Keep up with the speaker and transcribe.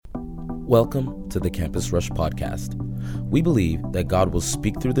Welcome to the Campus Rush podcast. We believe that God will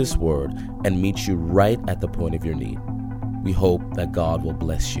speak through this word and meet you right at the point of your need. We hope that God will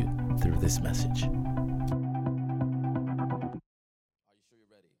bless you through this message. Are you sure you're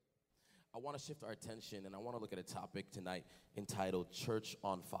ready? I want to shift our attention and I want to look at a topic tonight entitled Church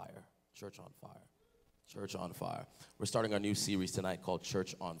on Fire. Church on Fire. Church on Fire. We're starting our new series tonight called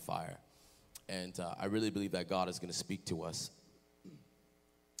Church on Fire. And I really believe that God is going to speak to us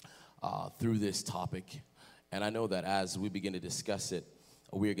through this topic. And I know that as we begin to discuss it,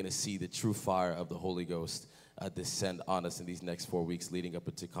 we're going to see the true fire of the Holy Ghost descend on us in these next 4 weeks leading up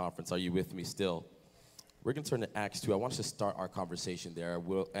into conference. Are you with me still? We're going to turn to Acts 2. I want us to start our conversation there.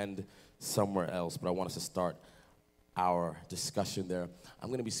 We'll end somewhere else, but I want us to start our discussion there. I'm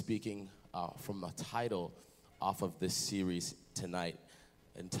going to be speaking from a title off of this series tonight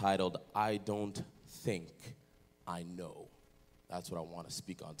entitled, I Don't Think I Know. That's what I want to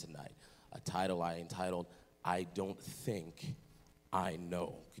speak on tonight. A title I entitled, I Don't Think I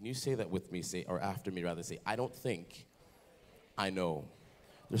Know. Can you say that with me? Say, or after me rather, say, I don't think I know.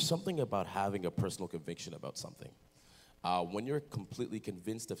 There's something about having a personal conviction about something. When you're completely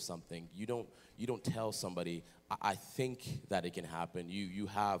convinced of something, you don't tell somebody, I think that it can happen. You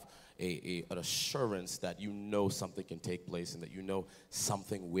have an assurance that you know something can take place and that you know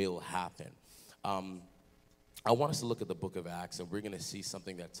something will happen. I want us to look at the book of Acts, and we're going to see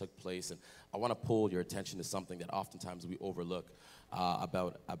something that took place. And I want to pull your attention to something that oftentimes we overlook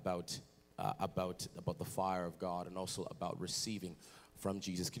about the fire of God and also about receiving from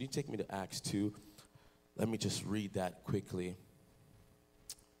Jesus. Can you take me to Acts 2? Let me just read that quickly.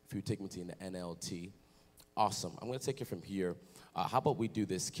 If you take me to the NLT. Awesome. I'm going to take it from here. How about we do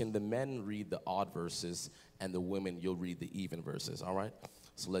this? Can the men read the odd verses, and the women, you'll read the even verses, all right?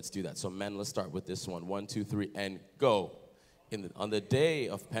 So let's do that. So men, let's start with this one. 1, 2, 3, and go. On the day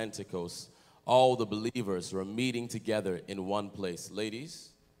of Pentecost, all the believers were meeting together in one place. Ladies?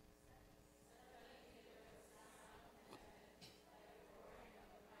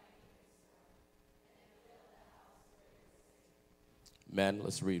 Men,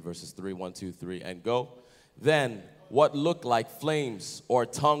 let's read verses 3, 1, 2, 3, and go. Then what looked like flames or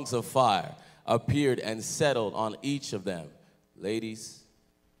tongues of fire appeared and settled on each of them. Ladies?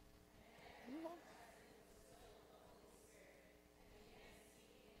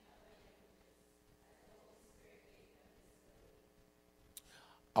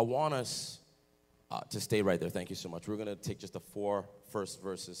 I want us to stay right there. Thank you so much. We're going to take just the 4 first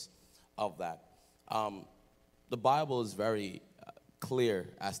verses of that. The Bible is very clear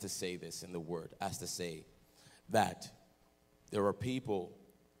as to say this in the Word, as to say that there are people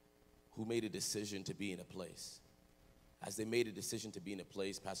who made a decision to be in a place. As they made a decision to be in a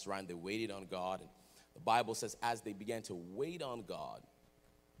place, Pastor Ryan, they waited on God. And the Bible says as they began to wait on God,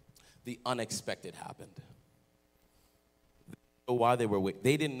 the unexpected happened.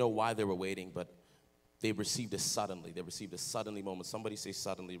 They didn't know why they were waiting, but they received a suddenly. They received a suddenly moment. Somebody say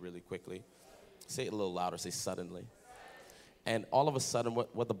suddenly really quickly. Say it a little louder. Say suddenly. And all of a sudden,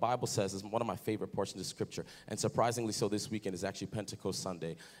 what the Bible says is one of my favorite portions of Scripture. And surprisingly so, this weekend is actually Pentecost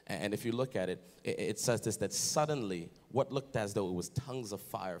Sunday. And if you look at it, it says this, that suddenly what looked as though it was tongues of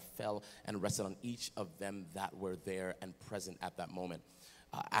fire fell and rested on each of them that were there and present at that moment.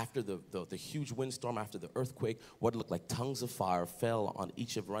 After the huge windstorm, after the earthquake, what looked like tongues of fire fell on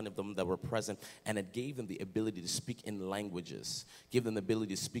each of one of them that were present, and it gave them the ability to speak in languages, gave them the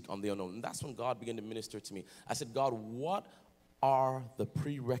ability to speak on the unknown. And that's when God began to minister to me. I said, God, what are the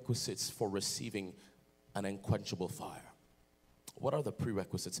prerequisites for receiving an unquenchable fire? What are the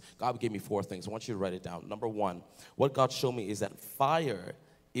prerequisites? God gave me 4 things. I want you to write it down. Number 1, what God showed me is that fire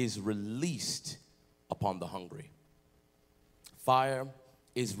is released upon the hungry. Fire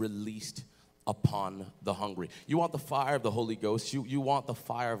is released upon the hungry. You want the fire of the Holy Ghost, you want the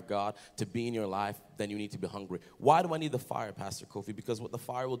fire of God to be in your life, then you need to be hungry. Why do I need the fire, Pastor Kofi? Because what the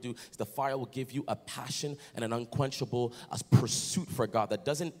fire will do is the fire will give you a passion and an unquenchable pursuit for God that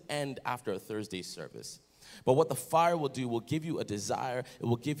doesn't end after a Thursday service. But what the fire will do will give you a desire, it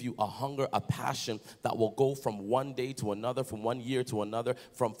will give you a hunger, a passion that will go from one day to another, from one year to another,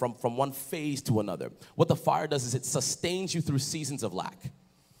 from one phase to another. What the fire does is it sustains you through seasons of lack.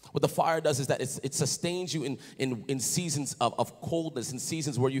 What the fire does is that it sustains you in seasons of coldness, in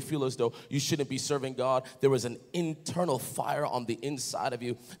seasons where you feel as though you shouldn't be serving God. There is an internal fire on the inside of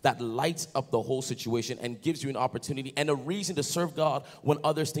you that lights up the whole situation and gives you an opportunity and a reason to serve God when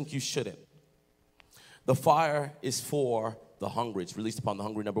others think you shouldn't. The fire is for the hungry. It's released upon the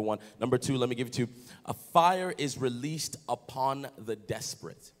hungry, number 1. Number 2, let me give it to you. A fire is released upon the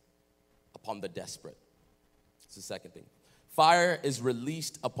desperate. Upon the desperate. It's the second thing. Fire is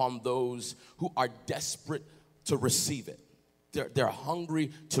released upon those who are desperate to receive it. They're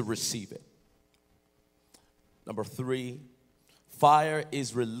hungry to receive it. Number 3, fire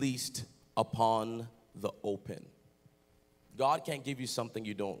is released upon the open. God can't give you something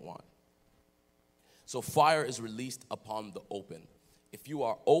you don't want. So fire is released upon the open. If you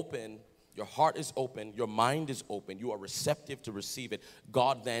are open, your heart is open, your mind is open, you are receptive to receive it,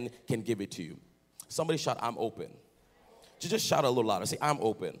 God then can give it to you. Somebody shout, I'm open. Just shout a little louder. Say, I'm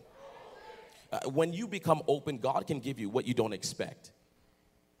open. When you become open, God can give you what you don't expect.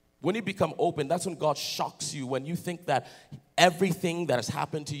 When you become open, that's when God shocks you. When you think that everything that has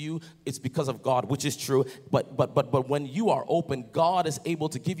happened to you, it's because of God, which is true. But when you are open, God is able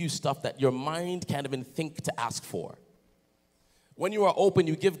to give you stuff that your mind can't even think to ask for. When you are open,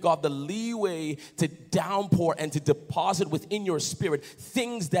 you give God the leeway to downpour and to deposit within your spirit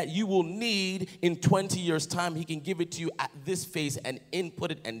things that you will need in 20 years' time. He can give it to you at this phase and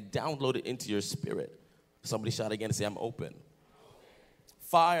input it and download it into your spirit. Somebody shout again and say, I'm open.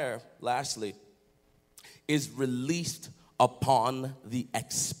 Fire, lastly, is released upon the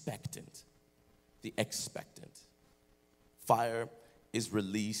expectant. The expectant. Fire is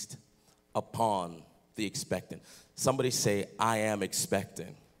released upon the expectant. Somebody say, I am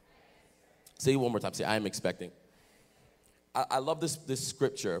expecting. Say it one more time. Say, I am expecting. I love this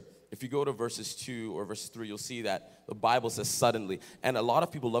scripture. If you go to verses 2 or verse 3, you'll see that the Bible says suddenly. And a lot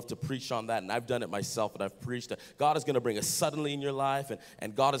of people love to preach on that, and I've done it myself, and I've preached that God is going to bring a suddenly in your life,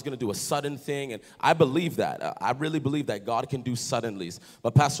 and God is going to do a sudden thing, and I believe that. I really believe that God can do suddenlies.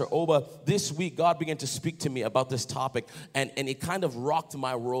 But Pastor Oba, this week, God began to speak to me about this topic, and it kind of rocked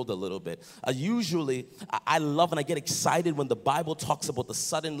my world a little bit. Usually, I love and I get excited when the Bible talks about the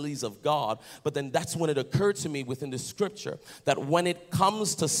suddenlies of God, but then that's when it occurred to me within the scripture that when it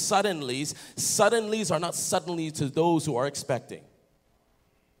comes to suddenlies are not suddenly to those who are expecting.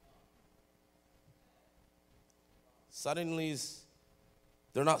 Suddenlies,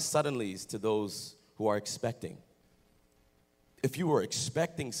 they're not suddenlies to those who are expecting. If you were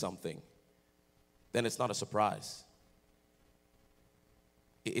expecting something, then it's not a surprise.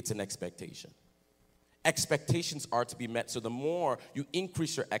 It's an expectation. Expectations are to be met. So the more you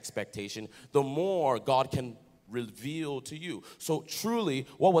increase your expectation, the more God can reveal to you. So truly,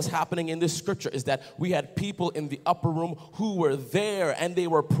 what was happening in this scripture is that we had people in the upper room who were there and they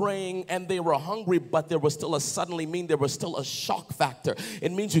were praying and they were hungry, but there was still a suddenly, there was still a shock factor.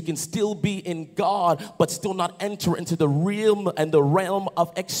 It means you can still be in God, but still not enter into the realm and the realm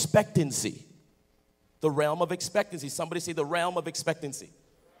of expectancy. The realm of expectancy. Somebody say the realm of expectancy.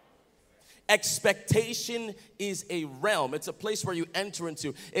 Expectation is a realm. It's a place where you enter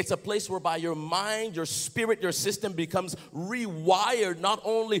into. It's a place whereby your mind, your spirit, your system becomes rewired not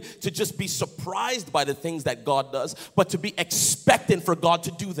only to just be surprised by the things that God does, but to be expectant for God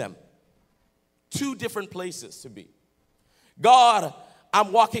to do them. Two different places to be. God,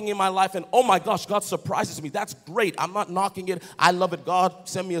 I'm walking in my life and oh my gosh, God surprises me. That's great. I'm not knocking it. I love it. God,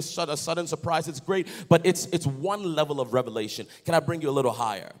 send me a sudden surprise. It's great. But it's one level of revelation. Can I bring you a little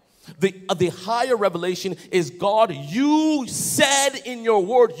higher? The higher revelation is, God, you said in your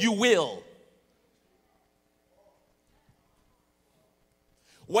word you will.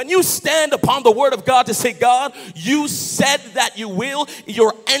 When you stand upon the word of God to say, God, you said that you will,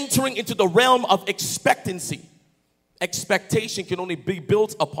 you're entering into the realm of expectancy. Expectation can only be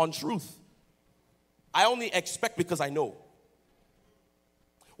built upon truth. I only expect because I know.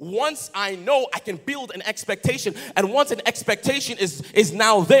 Once I know, I can build an expectation. And once an expectation is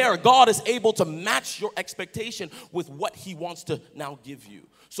now there, God is able to match your expectation with what he wants to now give you.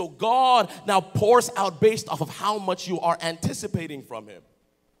 So God now pours out based off of how much you are anticipating from him.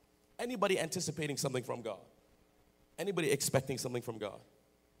 Anybody anticipating something from God? Anybody expecting something from God?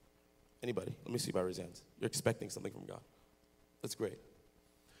 Anybody? Let me see by raise hands. You're expecting something from God. That's great.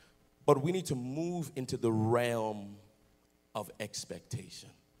 But we need to move into the realm of expectation.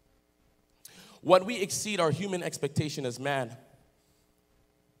 When we exceed our human expectation as man,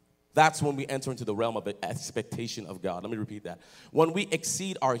 that's when we enter into the realm of expectation of God. Let me repeat that. When we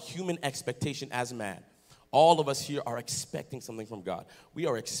exceed our human expectation as man, all of us here are expecting something from God. We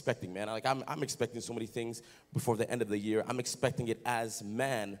are expecting, man. Like I'm expecting so many things before the end of the year. I'm expecting it as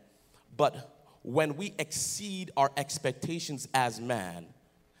man. But when we exceed our expectations as man,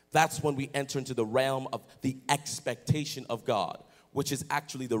 that's when we enter into the realm of the expectation of God, which is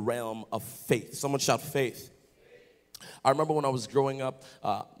actually the realm of faith. Someone shout faith. I remember when I was growing up,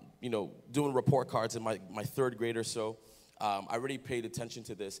 doing report cards in my third grade or so, I really paid attention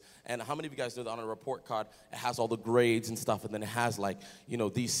to this. And how many of you guys know that on a report card, it has all the grades and stuff, and then it has like,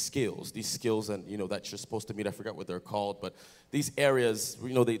 these skills and, that you're supposed to meet. I forgot what they're called, but these areas,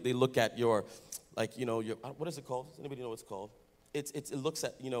 they look at your, like, your, what is it called? Does anybody know what it's called? It looks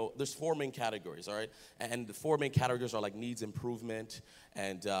at, there's 4 main categories, all right? And the 4 main categories are like needs improvement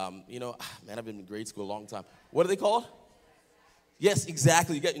and, man, I've been in grade school a long time. What are they called? Yes,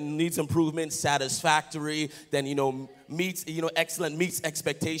 exactly. You get needs improvement, satisfactory, then, meets, excellent, meets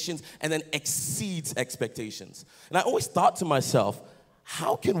expectations, and then exceeds expectations. And I always thought to myself,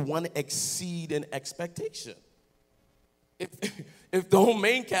 how can one exceed an expectation? If the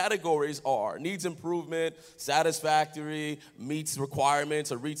main categories are needs improvement, satisfactory, meets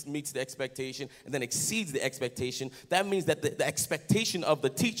requirements or meets the expectation, and then exceeds the expectation, that means that the expectation of the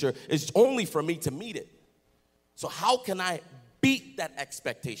teacher is only for me to meet it. So how can I beat that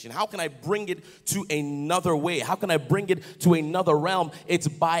expectation? How can I bring it to another way? How can I bring it to another realm? It's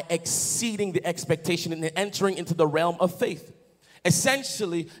by exceeding the expectation and entering into the realm of faith.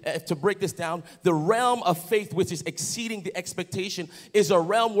 Essentially, to break this down, the realm of faith, which is exceeding the expectation, is a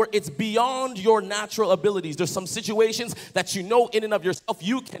realm where it's beyond your natural abilities. There's some situations that in and of yourself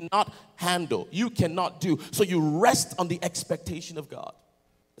you cannot handle, you cannot do. So you rest on the expectation of God.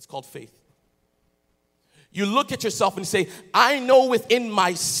 It's called faith. You look at yourself and say, I know within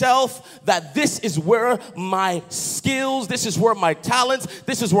myself that this is where my skills, this is where my talents,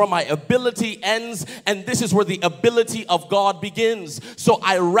 this is where my ability ends, and this is where the ability of God begins. So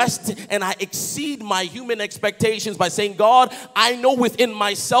I rest and I exceed my human expectations by saying, God, I know within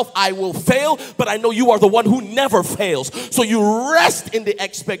myself I will fail, but I know you are the one who never fails. So you rest in the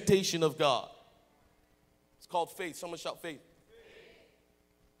expectation of God. It's called faith. Someone shout faith.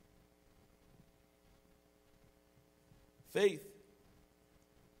 Faith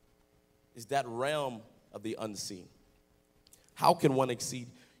is that realm of the unseen. How can one exceed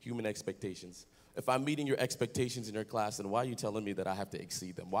human expectations? If I'm meeting your expectations in your class, then why are you telling me that I have to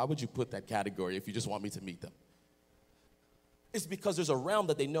exceed them? Why would you put that category if you just want me to meet them? It's because there's a realm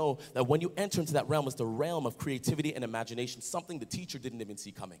that they know that when you enter into that realm, it's the realm of creativity and imagination, something the teacher didn't even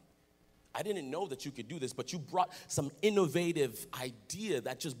see coming. I didn't know that you could do this, but you brought some innovative idea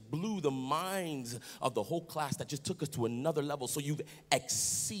that just blew the minds of the whole class, that just took us to another level. So you've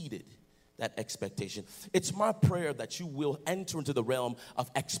exceeded that expectation. It's my prayer that you will enter into the realm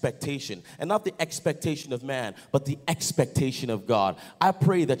of expectation, and not the expectation of man, but the expectation of God. I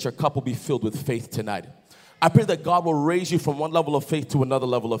pray that your cup will be filled with faith tonight. I pray that God will raise you from one level of faith to another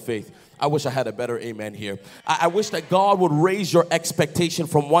level of faith. I wish I had a better amen here. I wish that God would raise your expectation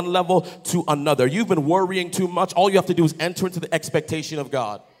from one level to another. You've been worrying too much. All you have to do is enter into the expectation of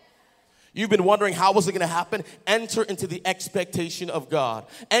God. You've been wondering how was it going to happen? Enter into the expectation of God.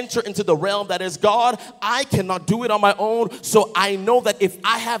 Enter into the realm that is, God, I cannot do it on my own. So I know that if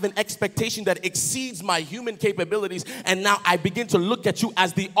I have an expectation that exceeds my human capabilities, and now I begin to look at you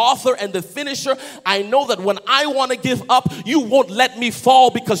as the author and the finisher, I know that when I want to give up, you won't let me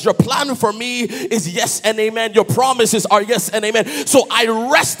fall, because your plan for me is yes and amen. Your promises are yes and amen. So I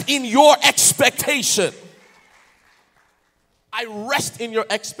rest in your expectation. I rest in your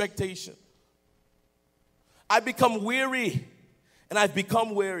expectation. I've become weary, and I've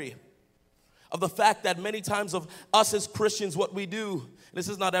become weary of the fact that many times of us as Christians, what we do, this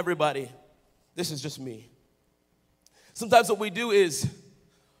is not everybody, this is just me. Sometimes what we do is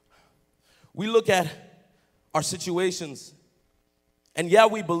we look at our situations, and yeah,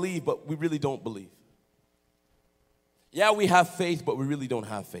 we believe, but we really don't believe. Yeah, we have faith, but we really don't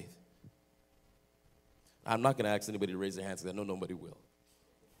have faith. I'm not going to ask anybody to raise their hands because I know nobody will.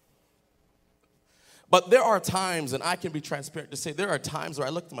 But there are times, and I can be transparent to say, there are times where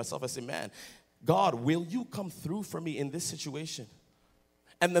I look to myself, I say, man, God, will you come through for me in this situation?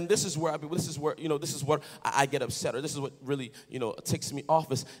 And then this is where I get upset, or this is what really, ticks me off,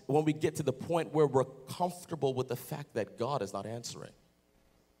 is when we get to the point where we're comfortable with the fact that God is not answering.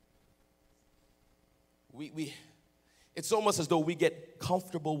 It's almost as though we get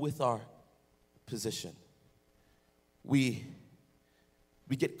comfortable with our position. We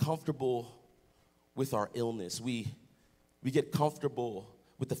get comfortable with our illness. We get comfortable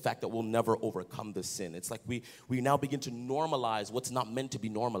with the fact that we'll never overcome the sin. It's like we now begin to normalize what's not meant to be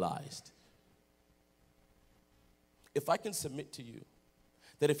normalized. If I can submit to you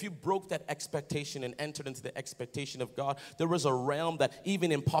that if you broke that expectation and entered into the expectation of God, there is a realm that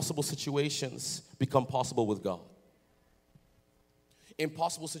even impossible situations become possible with God.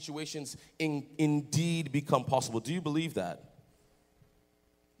 Impossible situations indeed become possible. Do you believe that?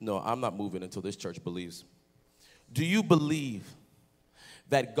 No, I'm not moving until this church believes. Do you believe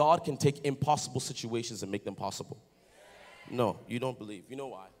that God can take impossible situations and make them possible? No, you don't believe. You know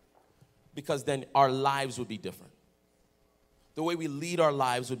why? Because then our lives would be different. The way we lead our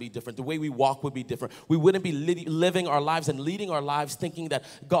lives would be different. The way we walk would be different. We wouldn't be living our lives and leading our lives thinking that,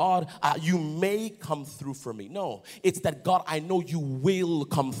 God, you may come through for me. No, it's that, God, I know you will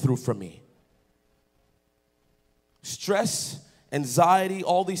come through for me. Stress, anxiety,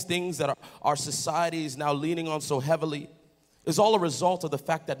 all these things that our society is now leaning on so heavily is all a result of the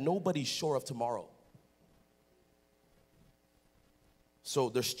fact that nobody's sure of tomorrow. So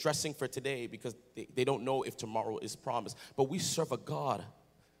they're stressing for today because they don't know if tomorrow is promised. But we serve a God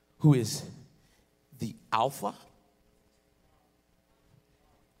who is the Alpha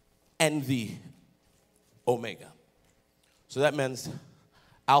and the Omega. So that means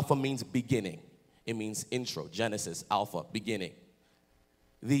Alpha means beginning. It means intro, Genesis, Alpha, beginning.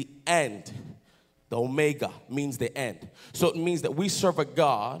 The end, the Omega, means the end. So it means that we serve a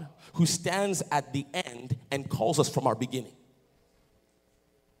God who stands at the end and calls us from our beginning.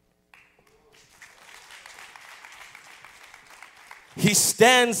 He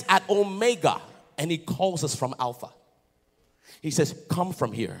stands at Omega and he calls us from Alpha. He says, come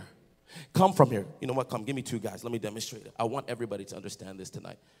from here. Come from here. You know what? Come, give me two guys. Let me demonstrate it. I want everybody to understand this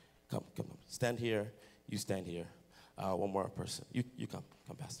tonight. Come. Stand here. You stand here. One more person. You come.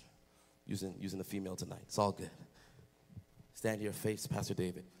 Come, Pastor. Using the female tonight. It's all good. Stand here. Face Pastor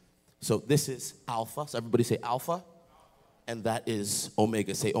David. So this is Alpha. So everybody say Alpha. And that is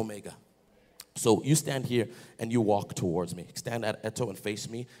Omega. Say Omega. So you stand here and you walk towards me. Stand at Eto and face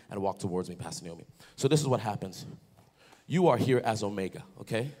me and walk towards me, Pastor Naomi. So this is what happens. You are here as Omega,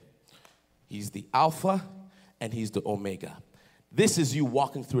 okay? He's the Alpha and he's the Omega. This is you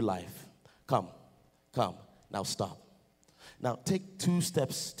walking through life. Come. Now stop. Now take 2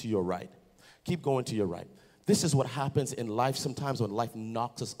 steps to your right. Keep going to your right. This is what happens in life sometimes when life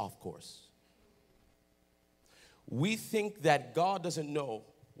knocks us off course. We think that God doesn't know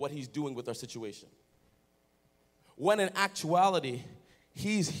what he's doing with our situation, when in actuality,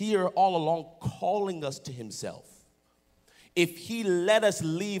 he's here all along calling us to himself. If he let us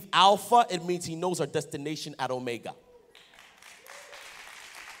leave Alpha, it means he knows our destination at Omega.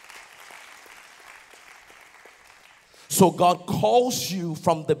 So God calls you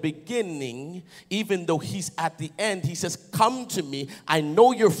from the beginning, even though he's at the end. He says, come to me. I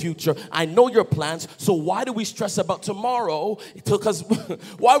know your future. I know your plans. So why do we stress about tomorrow? Because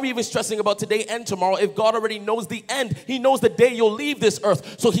why are we even stressing about today and tomorrow if God already knows the end? He knows the day you'll leave this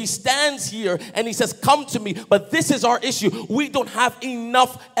earth. So he stands here and he says, come to me. But this is our issue. We don't have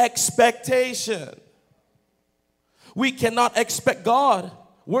enough expectation. We cannot expect God.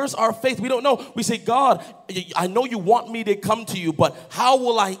 Where's our faith? We don't know. We say, God, I know you want me to come to you, but how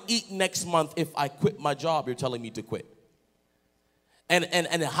will I eat next month if I quit my job? You're telling me to quit.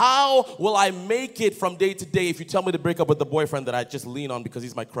 And how will I make it from day to day if you tell me to break up with the boyfriend that I just lean on because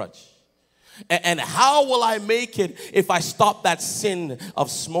he's my crutch? And how will I make it if I stop that sin of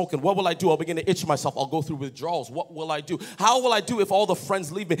smoking? What will I do? I'll begin to itch myself. I'll go through withdrawals. What will I do? How will I do if all the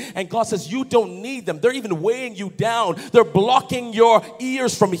friends leave me? And God says, you don't need them. They're even weighing you down. They're blocking your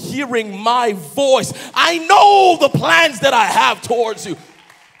ears from hearing my voice. I know the plans that I have towards you.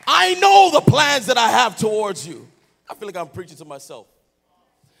 I know the plans that I have towards you. I feel like I'm preaching to myself.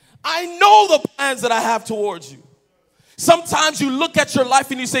 I know the plans that I have towards you. Sometimes you look at your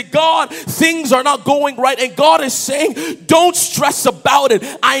life and you say, God, things are not going right. And God is saying, don't stress about it.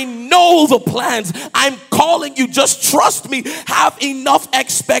 I know the plans. I'm calling you. Just trust me. Have enough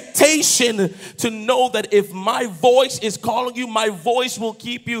expectation to know that if my voice is calling you, my voice will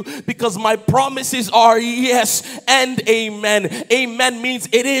keep you, because my promises are yes and amen. Amen means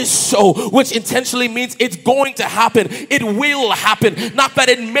it is so, which intentionally means it's going to happen. It will happen. Not that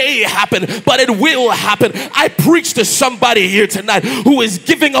it may happen, but it will happen. I preach to somebody here tonight who is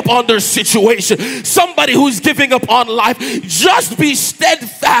giving up on their situation, somebody who's giving up on life. Just be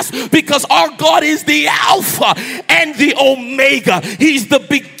steadfast, because our God is the Alpha and the Omega. He's the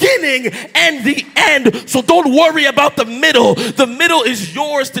beginning and the end. So don't worry about the middle. The middle is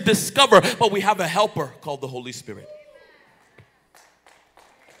yours to discover, but we have a helper called the Holy Spirit.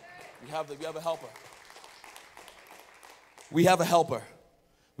 We have a helper. We have a helper.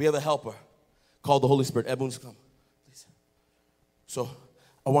 We have a helper called the Holy Spirit. Everyone's come. So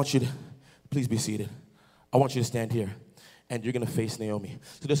I want you to, please be seated. I want you to stand here, and you're going to face Naomi.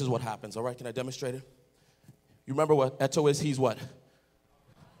 So this is what happens, all right? Can I demonstrate it? You remember what Eto is? He's what?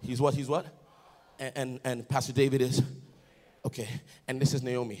 He's what? He's what? And Pastor David is? Okay. And this is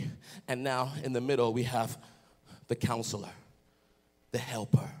Naomi. And now in the middle we have the counselor, the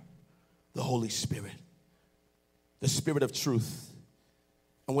helper, the Holy Spirit, the Spirit of truth.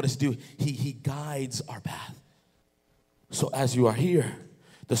 And what does he do? He guides our path. So as you are here,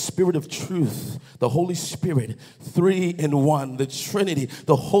 the Spirit of truth, the Holy Spirit, 3 in 1, the Trinity,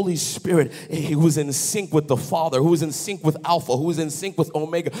 the Holy Spirit, who is in sync with the Father, who is in sync with Alpha, who is in sync with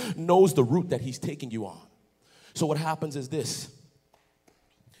Omega, knows the route that he's taking you on. So what happens is this.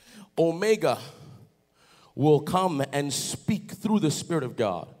 Omega will come and speak through the Spirit of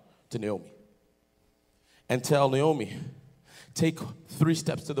God to Naomi and tell Naomi, take 3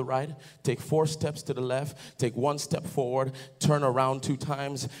 steps to the right, take 4 steps to the left, take 1 step forward, turn around 2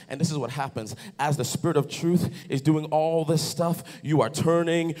 times. And this is what happens. As the Spirit of truth is doing all this stuff, you are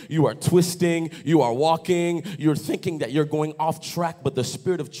turning, you are twisting, you are walking, you're thinking that you're going off track, but the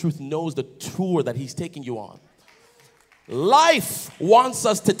Spirit of truth knows the tour that he's taking you on. Life wants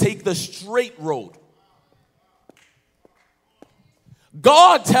us to take the straight road.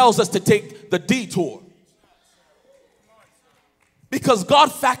 God tells us to take the detour. Because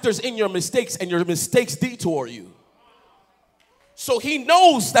God factors in your mistakes, and your mistakes detour you. So he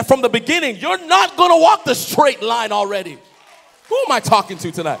knows that from the beginning, you're not going to walk the straight line already. Who am I talking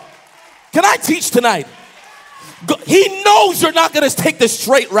to tonight? Can I teach tonight? He knows you're not going to take the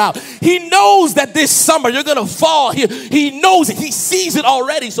straight route. He knows that this summer you're going to fall. He knows it. He sees it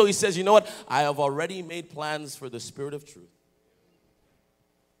already. So he says, you know what? I have already made plans for the Spirit of truth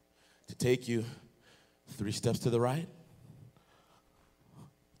to take you 3 steps to the right,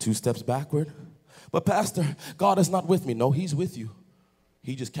 2 steps backward. But Pastor, God is not with me. No, he's with you.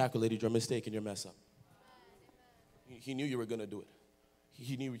 He just calculated your mistake and your mess up. He knew you were going to do it.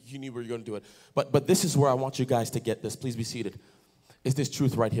 He knew you were going to do it. But this is where I want you guys to get this. Please be seated. Is this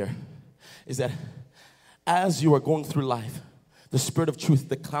truth right here? Is that as you are going through life, the Spirit of truth,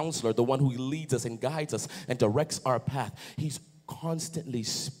 the counselor, the one who leads us and guides us and directs our path, he's constantly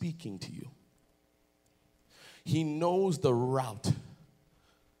speaking to you. He knows the route.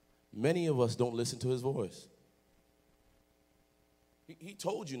 Many of us don't listen to his voice. He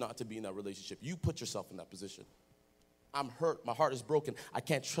told you not to be in that relationship. You put yourself in that position. I'm hurt. My heart is broken. I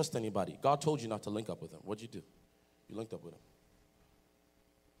can't trust anybody. God told you not to link up with him. What'd you do? You linked up with him.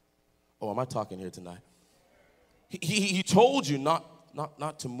 Oh, am I talking here tonight? He told you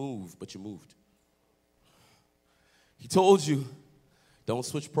not to move, but you moved. He told you, don't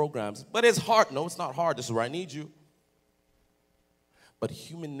switch programs. But it's hard. No, it's not hard. This is where I need you. But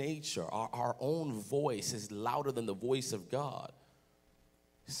human nature, our own voice is louder than the voice of God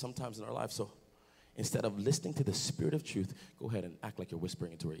sometimes in our life. So instead of listening to the Spirit of truth, go ahead and act like you're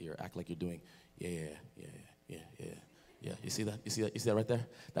whispering into her ear. Act like you're doing, yeah. You see that? You see that right there?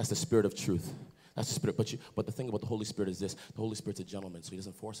 That's the Spirit of truth. That's the Spirit. But the thing about the Holy Spirit is this. The Holy Spirit's a gentleman, so he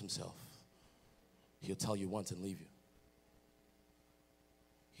doesn't force himself. He'll tell you once and leave you.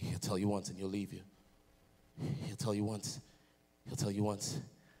 He'll tell you once and he'll leave you. He'll tell you once. He'll tell you once.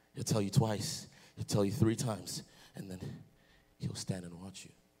 He'll tell you twice. He'll tell you 3 times. And then he'll stand and watch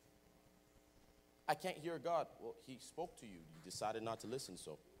you. I can't hear God. Well, he spoke to you. You decided not to listen,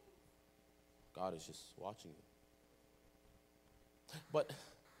 so God is just watching you. But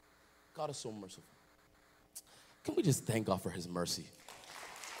God is so merciful. Can we just thank God for his mercy?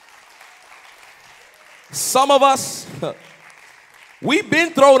 Some of us, we've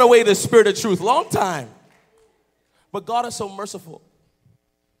been throwing away the Spirit of truth long time. But God is so merciful.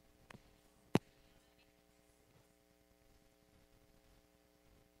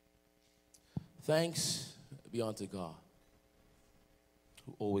 Thanks be unto God,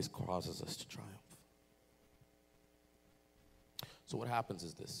 who always causes us to triumph. So what happens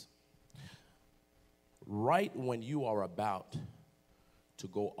is this. Right when you are about to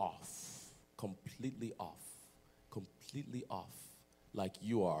go off, completely off, like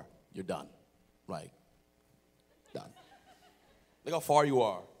you're done, right? Done. Look how far you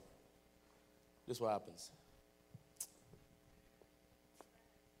are. This is what happens.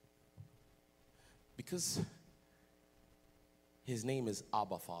 Because his name is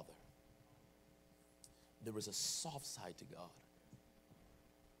Abba Father, there is a soft side to God.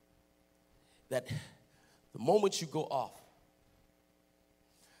 That the moment you go off,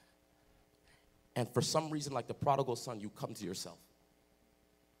 and for some reason, like the prodigal son, you come to yourself.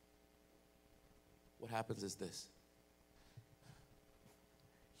 What happens is this.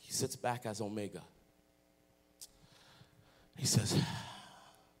 He sits back as Omega. He says,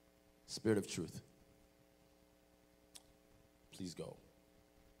 Spirit of truth, please go.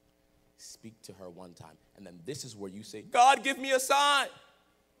 Speak to her one time. And then this is where you say, God, give me a sign.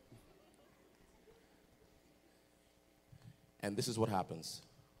 And this is what happens.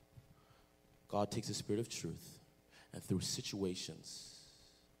 God takes the Spirit of truth, and through situations,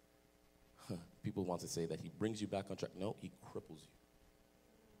 people want to say that he brings you back on track. No, he cripples you.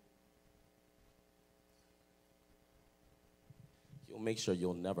 make sure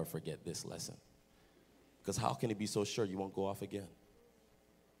you'll never forget this lesson. Because how can he be so sure you won't go off again?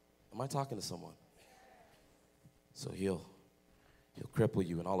 Am I talking to someone? So he'll cripple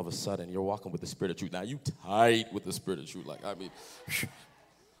you, and all of a sudden you're walking with the Spirit of truth. Now you tight with the Spirit of truth. Like, I mean,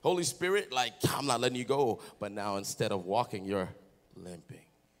 Holy Spirit, like, I'm not letting you go. But now instead of walking, you're limping.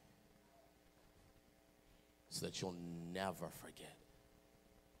 So that you'll never forget.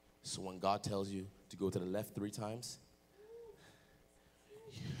 So when God tells you to go to the left 3 times,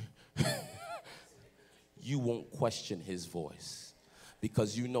 you won't question his voice.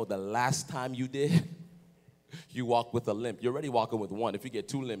 Because you know the last time you did, you walk with a limp. You're already walking with 1. If you get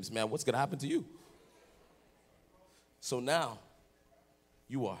 2 limbs, man, what's going to happen to you? So now,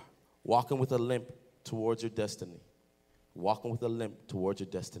 you are walking with a limp towards your destiny. Walking with a limp towards your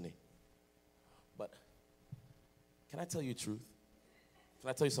destiny. But can I tell you the truth? Can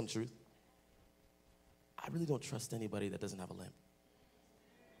I tell you some truth? I really don't trust anybody that doesn't have a limp.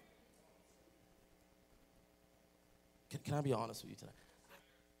 Can I be honest with you tonight?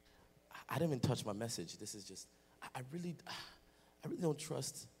 I didn't even touch my message. This is just, I really don't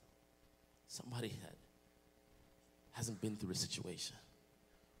trust somebody that hasn't been through a situation.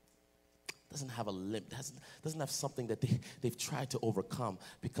 Doesn't have a limp, doesn't have something that they've tried to overcome.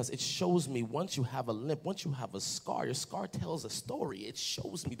 Because it shows me once you have a limp, once you have a scar, your scar tells a story. It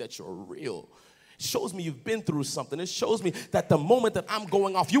shows me that you're real. It shows me you've been through something. It shows me that the moment that I'm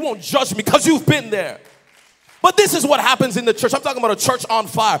going off, you won't judge me because you've been there. But this is what happens in the church. I'm talking about a church on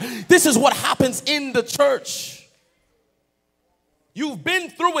fire. This is what happens in the church. You've been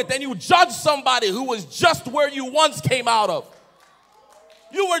through it, then you judge somebody who was just where you once came out of.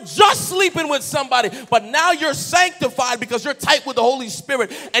 You were just sleeping with somebody, but now you're sanctified because you're tight with the Holy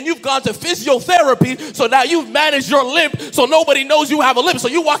Spirit, and you've gone to physiotherapy, so now you've managed your limp, so nobody knows you have a limp, so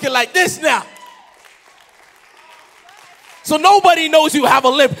you're walking like this now. So nobody knows you have a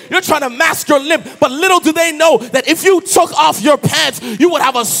limp. You're trying to mask your limp. But little do they know that if you took off your pants, you would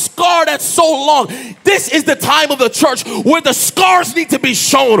have a scar that's so long. This is the time of the church where the scars need to be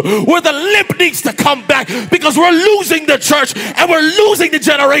shown, where the limp needs to come back, because we're losing the church, and we're losing the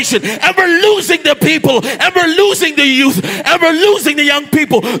generation, and we're losing the people, and we're losing the youth, and we're losing the young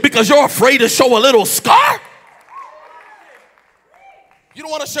people because you're afraid to show a little scar. You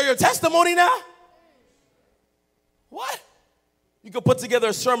don't want to share your testimony now? What? You could put together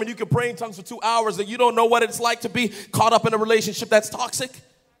a sermon, you could pray in tongues for 2 hours, and you don't know what it's like to be caught up in a relationship that's toxic.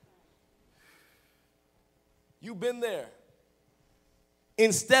 You've been there.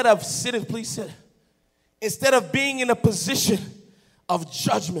 Instead of sitting, please sit. Instead of being in a position of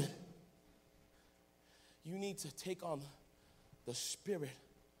judgment, you need to take on the spirit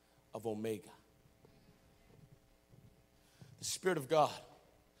of Omega. The Spirit of God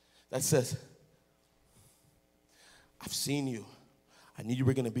that says, I've seen you. I knew you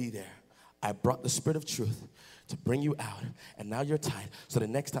were going to be there. I brought the Spirit of truth to bring you out, and now you're tied. So the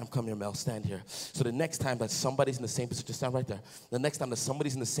next time, come here, Mel, stand here. So the next time that somebody's in the same position, just stand right there. The next time that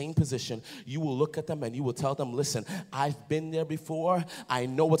somebody's in the same position, you will look at them and you will tell them, listen, I've been there before. I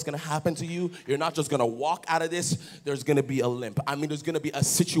know what's going to happen to you. You're not just going to walk out of this. There's going to be a limp. I mean, there's going to be a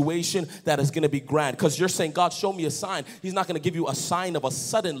situation that is going to be grand, because you're saying, God, show me a sign. He's not going to give you a sign of a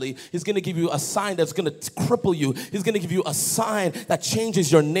suddenly. He's going to give you a sign that's going to cripple you. He's going to give you a sign that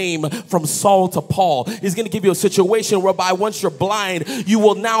changes your name from Saul to Paul. He's going to give you a situation whereby once you're blind, you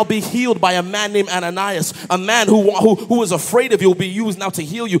will now be healed by a man named Ananias, a man who is afraid of you will be used now to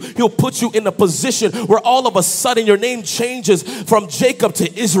heal you. He'll put you in a position where all of a sudden your name changes from Jacob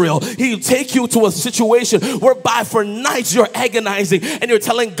to Israel. He'll take you to a situation whereby for nights you're agonizing and you're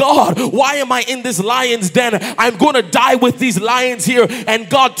telling God, why am I in this lion's den? I'm going to die with these lions here. And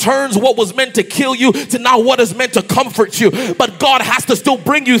God turns what was meant to kill you to now what is meant to comfort you. But God has to still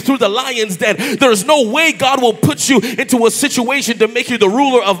bring you through the lion's den. There's no way God will put you into a situation to make you the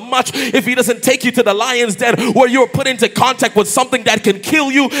ruler of much if he doesn't take you to the lion's den, where you're put into contact with something that can kill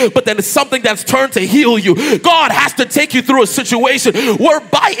you, but then it's something that's turned to heal you. God has to take you through a situation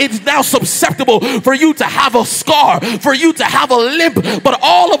whereby it's now susceptible for you to have a scar, for you to have a limp. But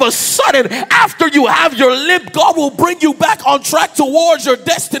all of a sudden, after you have your limp, God will bring you back on track towards your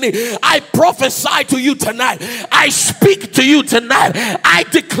destiny. I prophesy to you tonight. I speak to you tonight. I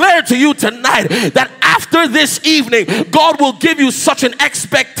declare to you tonight that after this evening, God will give you such an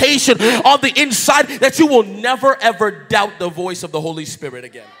expectation on the inside that you will never ever doubt the voice of the Holy Spirit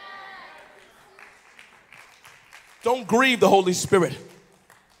again. Don't grieve the Holy Spirit.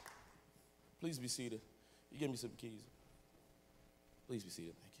 Please be seated. You give me some keys. Please be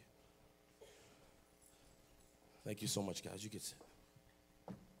seated. Thank you. Thank you so much, guys. You can sit.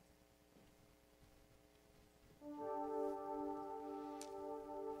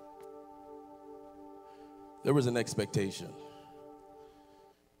 There is an expectation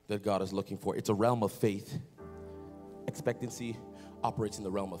that God is looking for. It's a realm of faith. Expectancy operates in the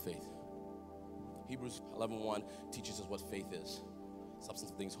realm of faith. Hebrews 11:1 teaches us what faith is.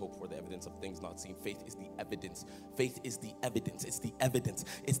 Substance of things hoped for, the evidence of things not seen. Faith is the evidence. Faith is the evidence. It's the evidence.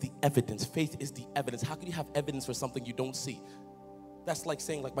 It's the evidence. Faith is the evidence. How can you have evidence for something you don't see? That's like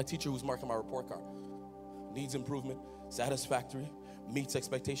saying, like my teacher who's marking my report card. Needs improvement, satisfactory, meets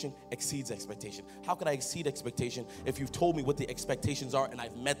expectation, exceeds expectation. How could I exceed expectation if you've told me what the expectations are and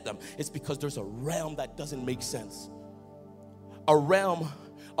I've met them? It's because there's a realm that doesn't make sense. A realm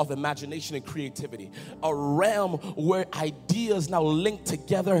of imagination and creativity, a realm where ideas now link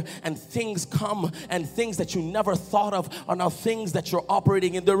together and things come, and things that you never thought of are now things that you're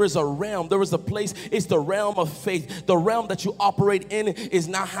operating in. There is a realm, there is a place. It's the realm of faith. The realm that you operate in is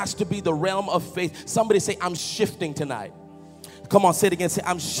now has to be the realm of faith. Somebody say, I'm shifting tonight. Come on, say it again. Say,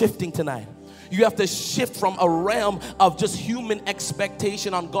 I'm shifting tonight. You have to shift from a realm of just human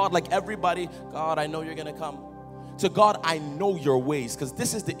expectation on God, like everybody, God, I know you're gonna come, to God, I know your ways, because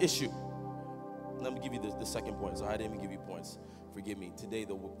this is the issue. Let me give you the second point. So I didn't even give you points. Forgive me. Today,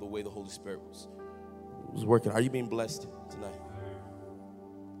 the way the Holy Spirit was working. Are you being blessed tonight?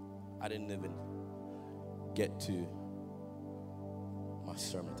 I didn't even get to my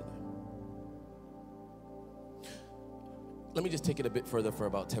sermon tonight. Let me just take it a bit further for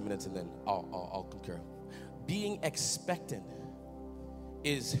about 10 minutes and then I'll concur. Being expectant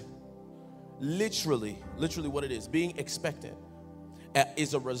is literally what it is. Being expectant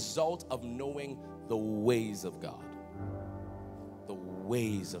is a result of knowing the ways of God. The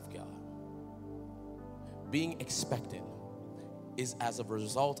ways of God. Being expectant is as a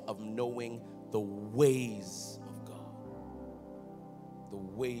result of knowing the ways of God. The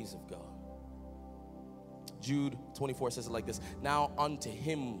ways of God. Jude 24 says it like this. Now unto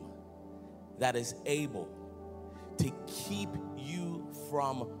him that is able to keep you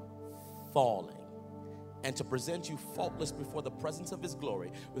from falling and to present you faultless before the presence of his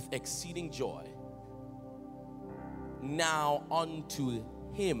glory with exceeding joy. Now unto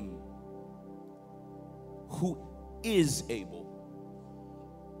him who is able.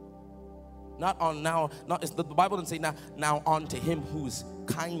 The Bible doesn't say now unto him who's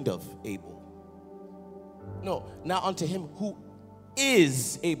kind of able. No, now unto him who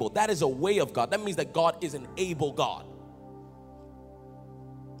is able. That is a way of God. That means that God is an able God.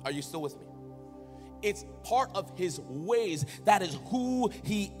 Are you still with me? It's part of his ways. That is who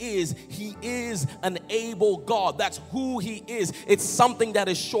he is. He is an able God. That's who he is. It's something that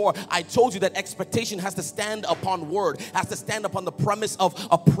is sure. I told you that expectation has to stand upon word, has to stand upon the premise of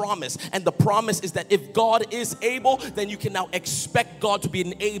a promise. And the promise is that if God is able, then you can now expect God to be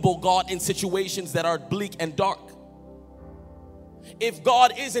an able God in situations that are bleak and dark. If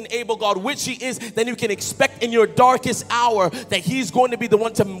God is an able God, which he is, then you can expect in your darkest hour that he's going to be the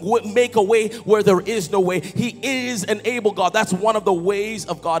one to make a way where there is no way. He is an able God. That's one of the ways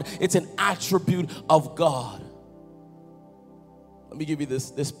of God. It's an attribute of God. Let me give you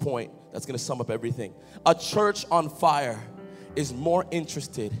this point that's going to sum up everything. A church on fire is more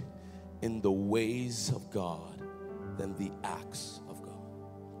interested in the ways of God than the acts of God.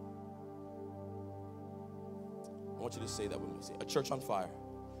 I want you to say that with me. Say, a church on fire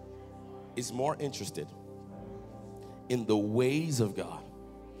is more interested in the ways of God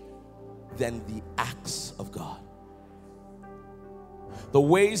than the acts of God. The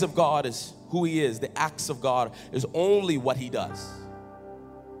ways of God is who he is. The acts of God is only what he does.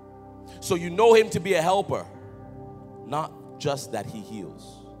 So you know him to be a helper, not just that he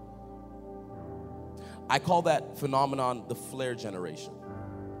heals. I call that phenomenon the flare generation.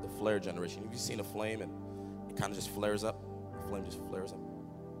 The flare generation. Have you seen a flame and it kind of just flares up? The flame just flares up.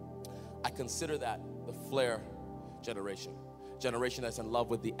 I consider that the flare generation. Generation that's in love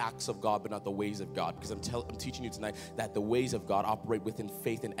with the acts of God but not the ways of God. Because I'm teaching you tonight that the ways of God operate within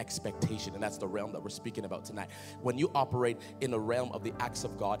faith and expectation. And that's the realm that we're speaking about tonight. When you operate in the realm of the acts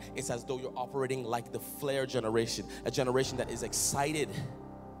of God, it's as though you're operating like the flare generation. A generation that is excited.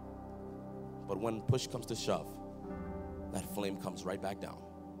 But when push comes to shove, that flame comes right back down.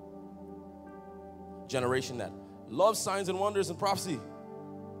 Generation that loves signs and wonders and prophecy,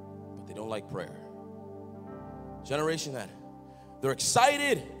 but they don't like prayer. Generation that they're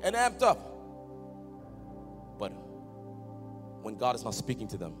excited and amped up, but when God is not speaking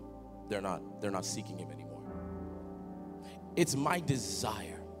to them, they're not seeking him anymore. It's my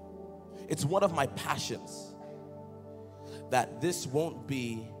desire, it's one of my passions, that this won't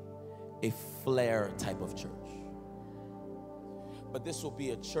be a flare type of church, but this will be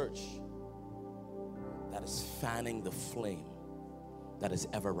a church that is fanning the flame that is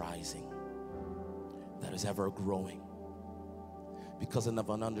ever rising. that is ever growing because of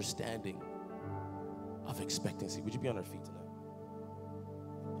an understanding of expectancy. Would you be on our feet tonight?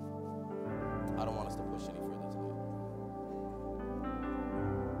 I don't want us to push any further tonight.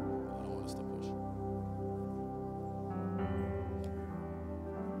 I don't want us to push.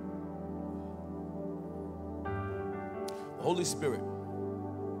 The Holy Spirit,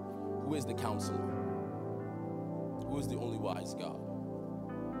 who is the counselor, who is the only wise God.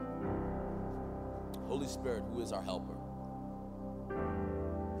 Holy Spirit, who is our helper,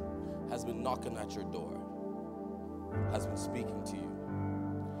 has been knocking at your door, has been speaking to you,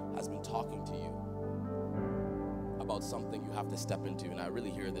 has been talking to you about something you have to step into. And I really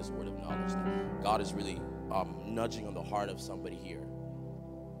hear this word of knowledge that God is really nudging on the heart of somebody here,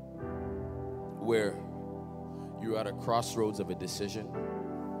 where you're at a crossroads of a decision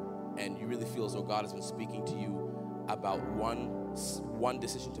and you really feel as though God has been speaking to you about one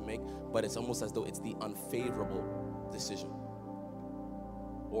decision to make, but it's almost as though it's the unfavorable decision,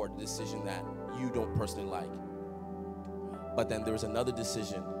 or the decision that you don't personally like. But then there's another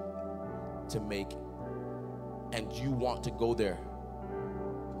decision to make, and you want to go there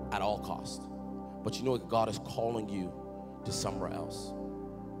at all cost. But you know that God is calling you to somewhere else.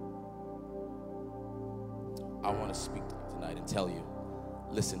 I want to speak to you tonight and tell you,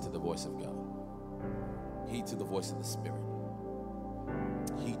 listen to the voice of God. Heed to the voice of the Spirit.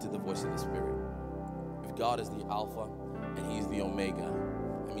 Heed to the voice of the Spirit. If God is the Alpha and He's the Omega,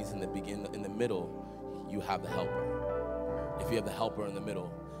 that means in the middle, you have the helper. If you have the helper in the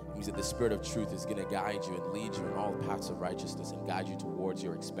middle, it means that the Spirit of truth is going to guide you and lead you in all the paths of righteousness and guide you towards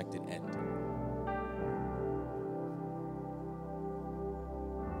your expected end.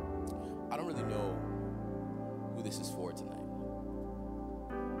 I don't really know who this is for tonight,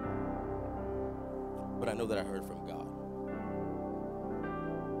 but I know that I heard from God.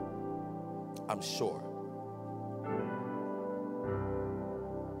 I'm sure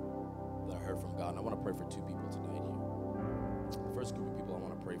that I heard from God, and I want to pray for two people tonight here. The first group of people I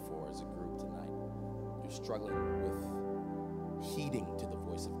want to pray for is a group tonight. You're struggling with heeding to the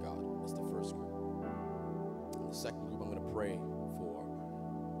voice of God. That's the first group. And the second group I'm going to pray for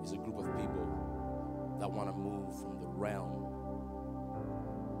is a group of people that want to move from the realm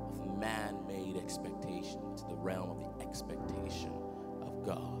of man-made expectation to the realm of the expectation of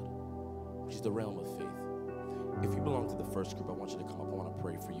God, which is the realm of faith. If you belong to the first group, I want you to come up. I want to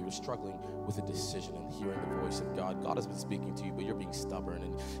pray for you. You're struggling with a decision and hearing the voice of God. God has been speaking to you, but you're being stubborn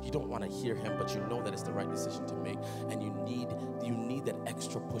and you don't want to hear Him, but you know that it's the right decision to make, and you need that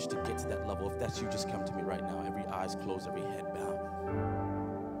extra push to get to that level. If that's you, just come to me right now. Every eye's closed, every head bowed.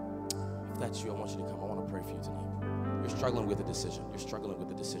 If that's you, I want you to come. I want to pray for you tonight. You're struggling with a decision. You're struggling with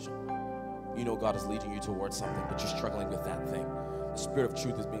a decision. You know God is leading you towards something, but you're struggling with that thing. The Spirit of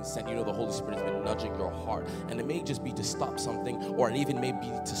truth is being sent. You know the Holy Spirit has been nudging your heart. And it may just be to stop something, or it even may be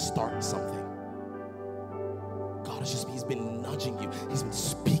to start something. God He's been nudging you. He's been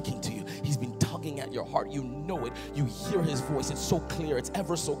speaking to you. He's been tugging at your heart. You know it. You hear His voice. It's so clear. It's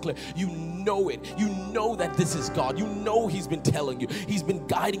ever so clear. You know it. You know that this is God. You know He's been telling you. He's been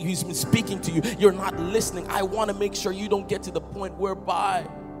guiding you. He's been speaking to you. You're not listening. I want to make sure you don't get to the point whereby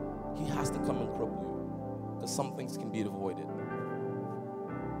He has to come and cripple you, because some things can be avoided.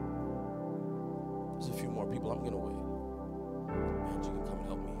 There's a few more people. I'm going to wait. Man, you can come and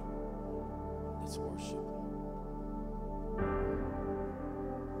help me. Let's worship.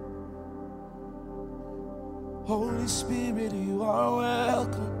 Holy Spirit, you are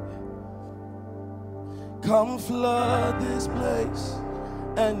welcome. Come flood this place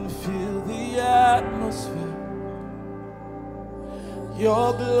and fill the atmosphere.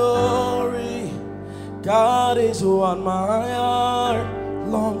 Your glory, God, is what my heart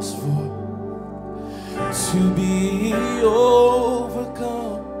longs for. To be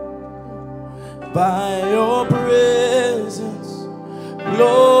overcome by your presence,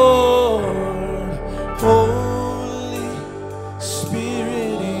 Lord. Holy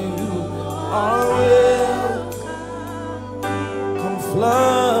Spirit, you are welcome. Come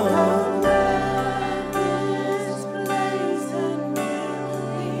flood this place and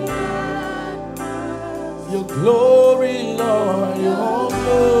your glory, Lord, your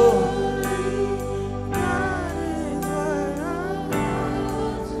glory.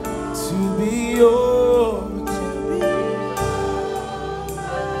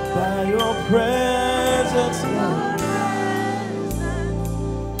 By your presence, Lord.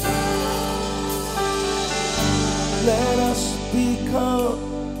 Let us become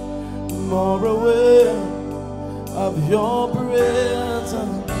more aware of your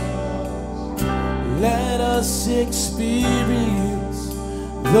presence. Let us experience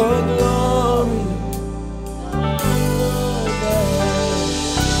the glory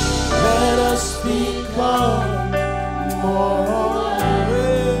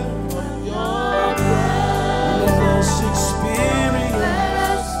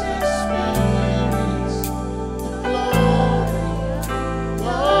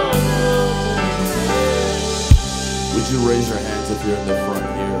in the front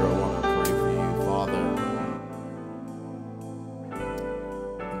here, I want to pray for you, Father.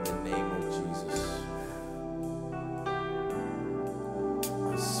 In the name of Jesus,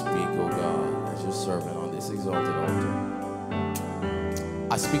 I speak, oh God, as your servant on this exalted altar.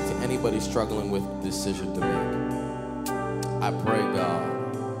 I speak to anybody struggling with a decision to make. I pray, God,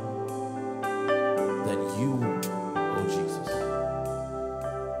 that you, oh Jesus,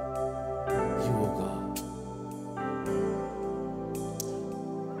 you, oh God,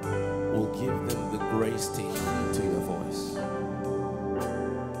 will give them the grace to heed to your voice.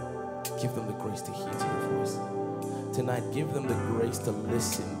 Give them the grace to heed to your voice. Tonight, give them the grace to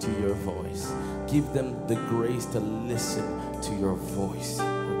listen to your voice. Give them the grace to listen to your voice,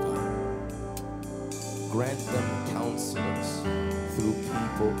 oh God. Grant them counselors through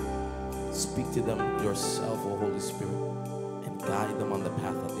people. Speak to them yourself, oh Holy Spirit, and guide them on the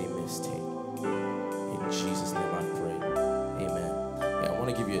path that they must take. In Jesus' name I pray. Amen. I want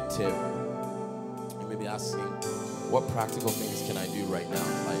to give you a tip. You may be asking, what practical things can I do right now,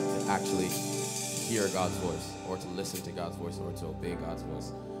 like to actually hear God's voice, or to listen to God's voice, or to obey God's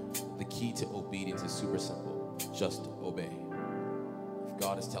voice? The key to obedience is super simple. Just obey. If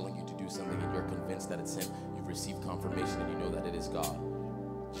God is telling you to do something and you're convinced that it's Him, you've received confirmation and you know that it is God,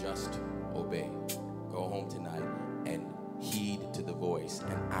 just obey. Go home tonight and heed to the voice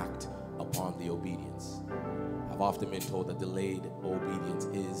and act upon the obedience. I've often been told that delayed obedience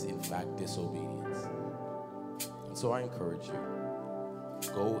is in fact disobedience. And so I encourage you,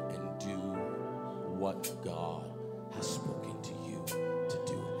 go and do what God has spoken to you to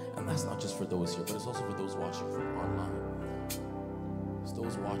do. And that's not just for those here, but it's also for those watching from online. It's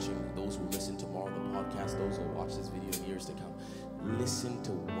those watching, those who listen tomorrow on the podcast, those who will watch this video in years to come. Listen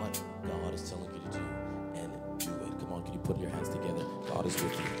to what God is telling you to do and do it. Come on, can you put your hands together? God is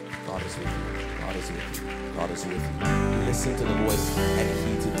with you. God is with you. God is with you. God is with you. Listen to the voice and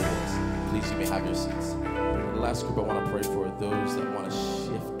heed to the voice. Please, you may have your seats. The last group I want to pray for are those that want to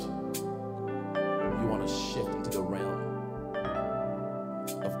shift. You want to shift into the realm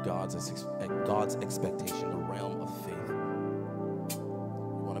of God's expectation, the realm of faith.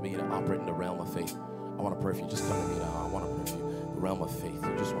 You want to begin to operate in the realm of faith. I want to pray for you. Just come to me now. I want to pray for you. The realm of faith.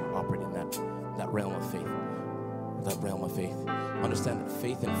 You just want to operate in that realm of faith. That realm of faith. Understand that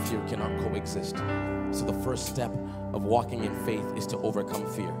faith and fear cannot coexist. So the first step of walking in faith is to overcome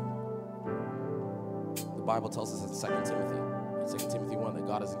fear. The Bible tells us in 2 Timothy 1, that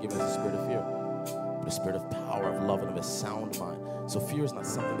God hasn't given us a spirit of fear, but a spirit of power, of love, and of a sound mind. So fear is not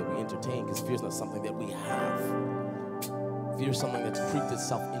something that we entertain, because fear is not something that we have. Fear is something that's creeped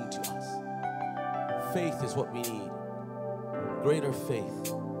itself into us. Faith is what we need. Greater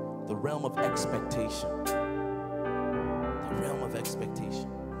faith. The realm of expectation. The realm of expectation.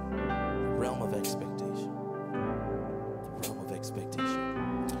 The realm of expectation. The realm of expectation.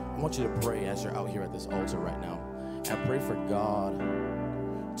 I want you to pray as you're out here at this altar right now. And pray for God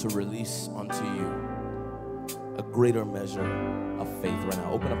to release unto you a greater measure of faith right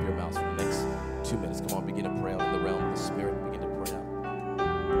now. Open up your mouths for the next 2 minutes. Come on, begin to pray out in the realm of the Spirit. Begin to pray out.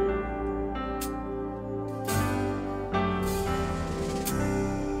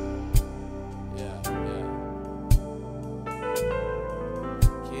 Yeah.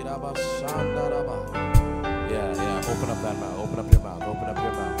 Open up that mouth. Open up your mouth. Open up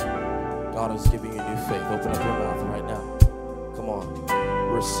your mouth. God is giving you new faith. Open up your mouth right now. Come on.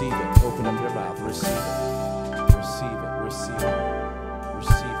 Receive it. Open up your mouth. Receive it. Receive it. Receive it.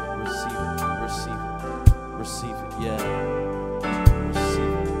 Receive it. Receive it. Receive it. Receive it. Yeah.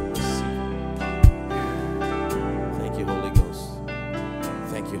 Receive it. Receive it. Thank you, Holy Ghost.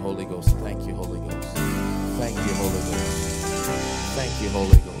 Thank you, Holy Ghost. Thank you, Holy Ghost. Thank you, Holy Ghost. Thank you,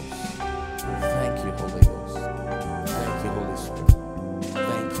 Holy Ghost. Thank you, Holy Ghost. Thank you, Holy Spirit.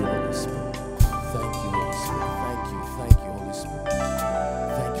 Thank you, Holy Spirit. Thank you, Holy Spirit. Thank you, Holy Spirit.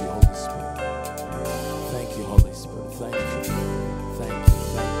 Thank you, Holy Spirit. Thank you, Holy Spirit. Thank you. Thank you,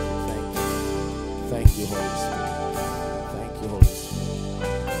 thank you, thank you. Thank you, Holy Spirit. Thank you, Holy Spirit.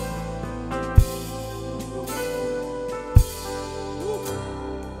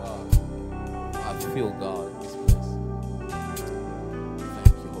 I feel God in this place.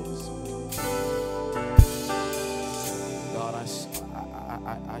 Thank you, Holy Spirit. God,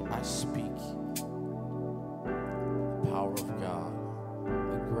 I speak the power of God,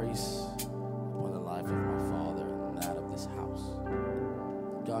 the grace upon the life of my father and that of this house.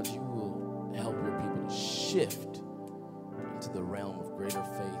 God, you will help your people to shift into the realm of greater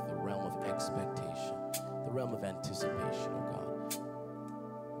faith, the realm of expectation, the realm of anticipation, oh God.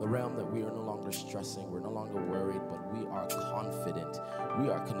 The realm that we are no longer stressing, we're no longer worried, but we are confident, we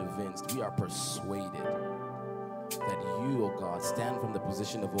are convinced, we are persuaded that you, oh God, stand from the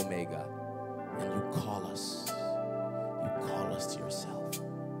position of Omega and you call us. You call us to yourself.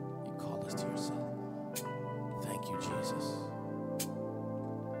 You call us to yourself. Thank you, Jesus.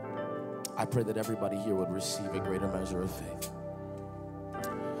 I pray that everybody here would receive a greater measure of faith.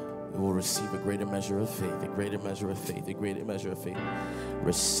 We will receive a greater measure of faith, a greater measure of faith, a greater measure of faith.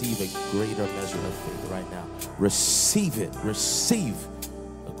 Receive a greater measure of faith right now. Receive it. Receive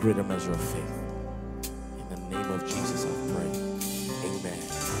a greater measure of faith. In the name of Jesus, I pray.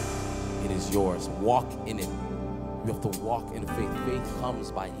 Amen. It is yours. Walk in it. You have to walk in faith. Faith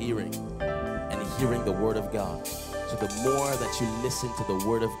comes by hearing and hearing the word of God. So the more that you listen to the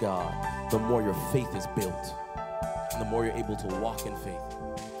word of God, the more your faith is built and the more you're able to walk in faith.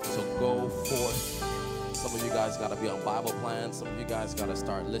 So go forth. Some of you guys got to be on Bible plans. Some of you guys got to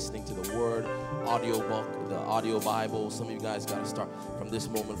start listening to the word, audiobook, the audio Bible. Some of you guys got to start from this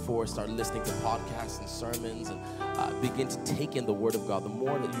moment forward, start listening to podcasts and sermons and begin to take in the word of God. The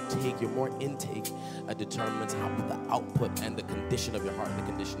more that you take, your more intake determines how the output and the condition of your heart and the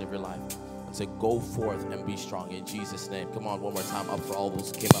condition of your life. And so go forth and be strong in Jesus' name. Come on, one more time up for all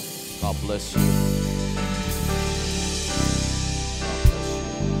those who came up. God bless you.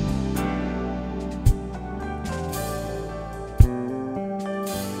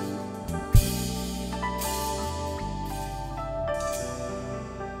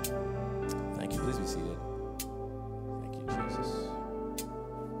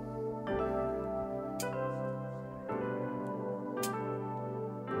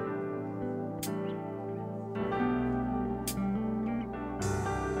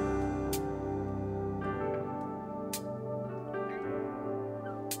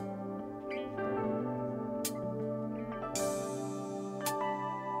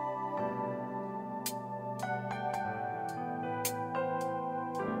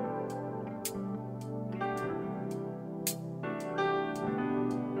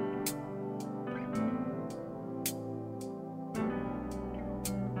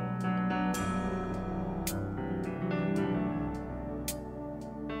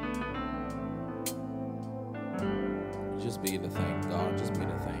 Just begin to thank God. Just begin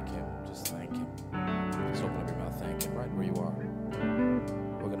to thank Him. Just thank Him. Just open up your mouth. Thank Him right where you are.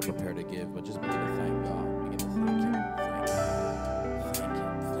 We're going to prepare to give, but just begin to thank God. Begin to thank Him. Thank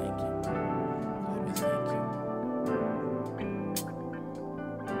Him. Thank Him. Thank Him. God, we thank you.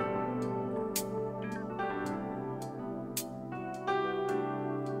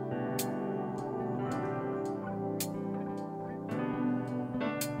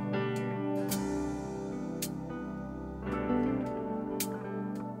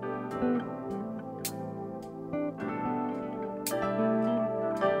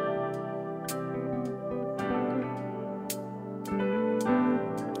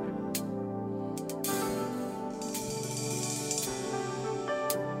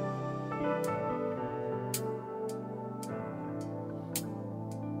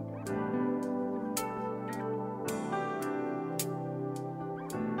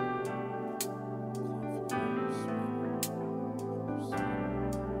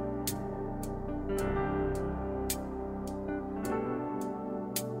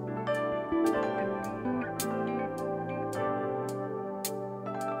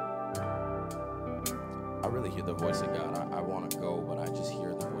 I really hear the voice of God. I want to go, but I just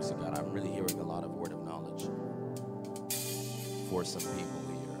hear the voice of God. I'm really hearing a lot of word of knowledge for some people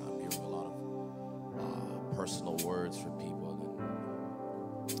here. I'm hearing a lot of personal words for people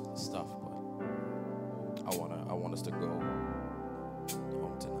and stuff. But I want us to go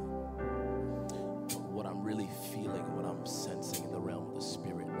home tonight. But what I'm really feeling, what I'm sensing in the realm of the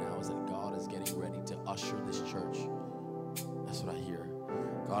Spirit now is that God is getting ready to usher this church. That's what I hear.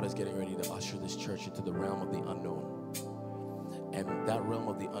 God is getting ready to usher this church into the realm of the unknown. And that realm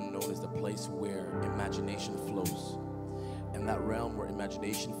of the unknown is the place where imagination flows. And that realm where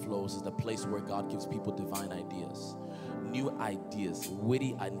imagination flows is the place where God gives people divine ideas. New ideas,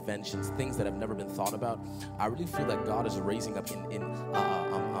 witty inventions, things that have never been thought about. I really feel that God is raising up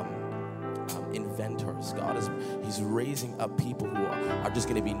inventors. He's raising up people who are just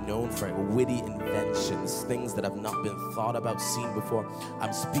going to be known for witty inventions, things that have not been thought about, seen before.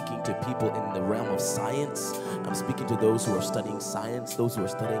 I'm speaking to people in the realm of science. I'm speaking to those who are studying science, those who are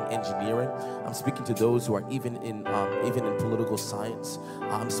studying engineering. I'm speaking to those who are even in political science.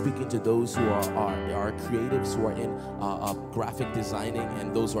 I'm speaking to those who are creatives, who are in graphic designing,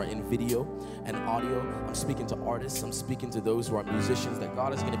 and those who are in video and audio. I'm speaking to artists. I'm speaking to those who are musicians, that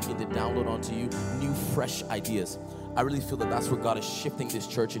God is going to begin to download onto you new, fresh ideas. I really feel that that's where God is shifting this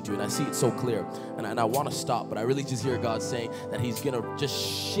church into, and I see it so clear. And I want to stop, but I really just hear God saying that He's going to just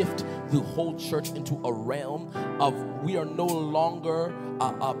shift the whole church into a realm of we are no longer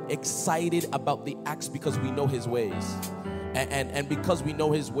excited about the acts because we know His ways. And because we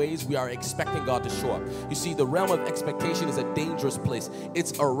know His ways, we are expecting God to show up. You see, the realm of expectation is a dangerous place.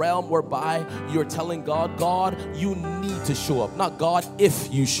 It's a realm whereby you're telling God, God, you need to show up. Not God,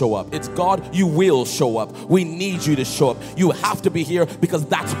 if you show up. It's God, you will show up. We need you to show up. You have to be here because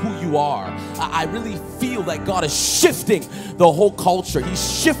that's who you are. I really feel that God is shifting the whole culture.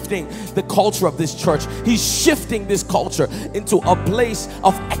 He's shifting the culture of this church. He's shifting this culture into a place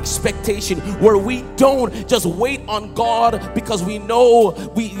of expectation where we don't just wait on God because we know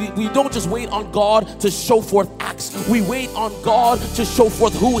we don't just wait on God to show forth acts. We wait on God to show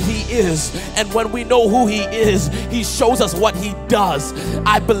forth who He is. And when we know who He is, He shows us what He does.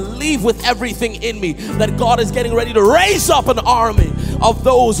 I believe with everything in me that God is getting ready to raise up an army of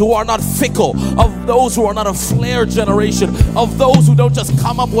those who are not fickle, of those who are not a flare generation, of those who don't just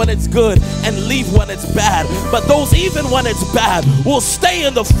come up when it's good and leave when it's bad, but those even when it's bad will stay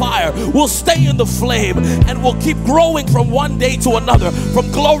in the fire, will stay in the flame, and will keep growing from one day to another, from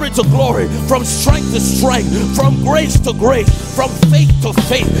glory to glory, from strength to strength, from grace to grace, from faith to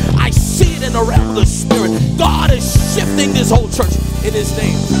faith. I see it in the realm of the Spirit. God is shifting this whole church in His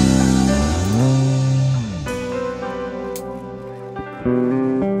name.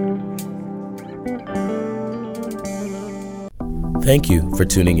 Thank you for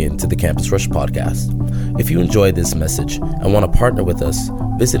tuning in to the Campus Rush podcast. If you enjoyed this message and want to partner with us,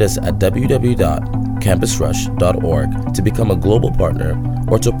 visit us at www.campusrush.org to become a global partner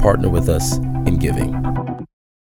or to partner with us in giving.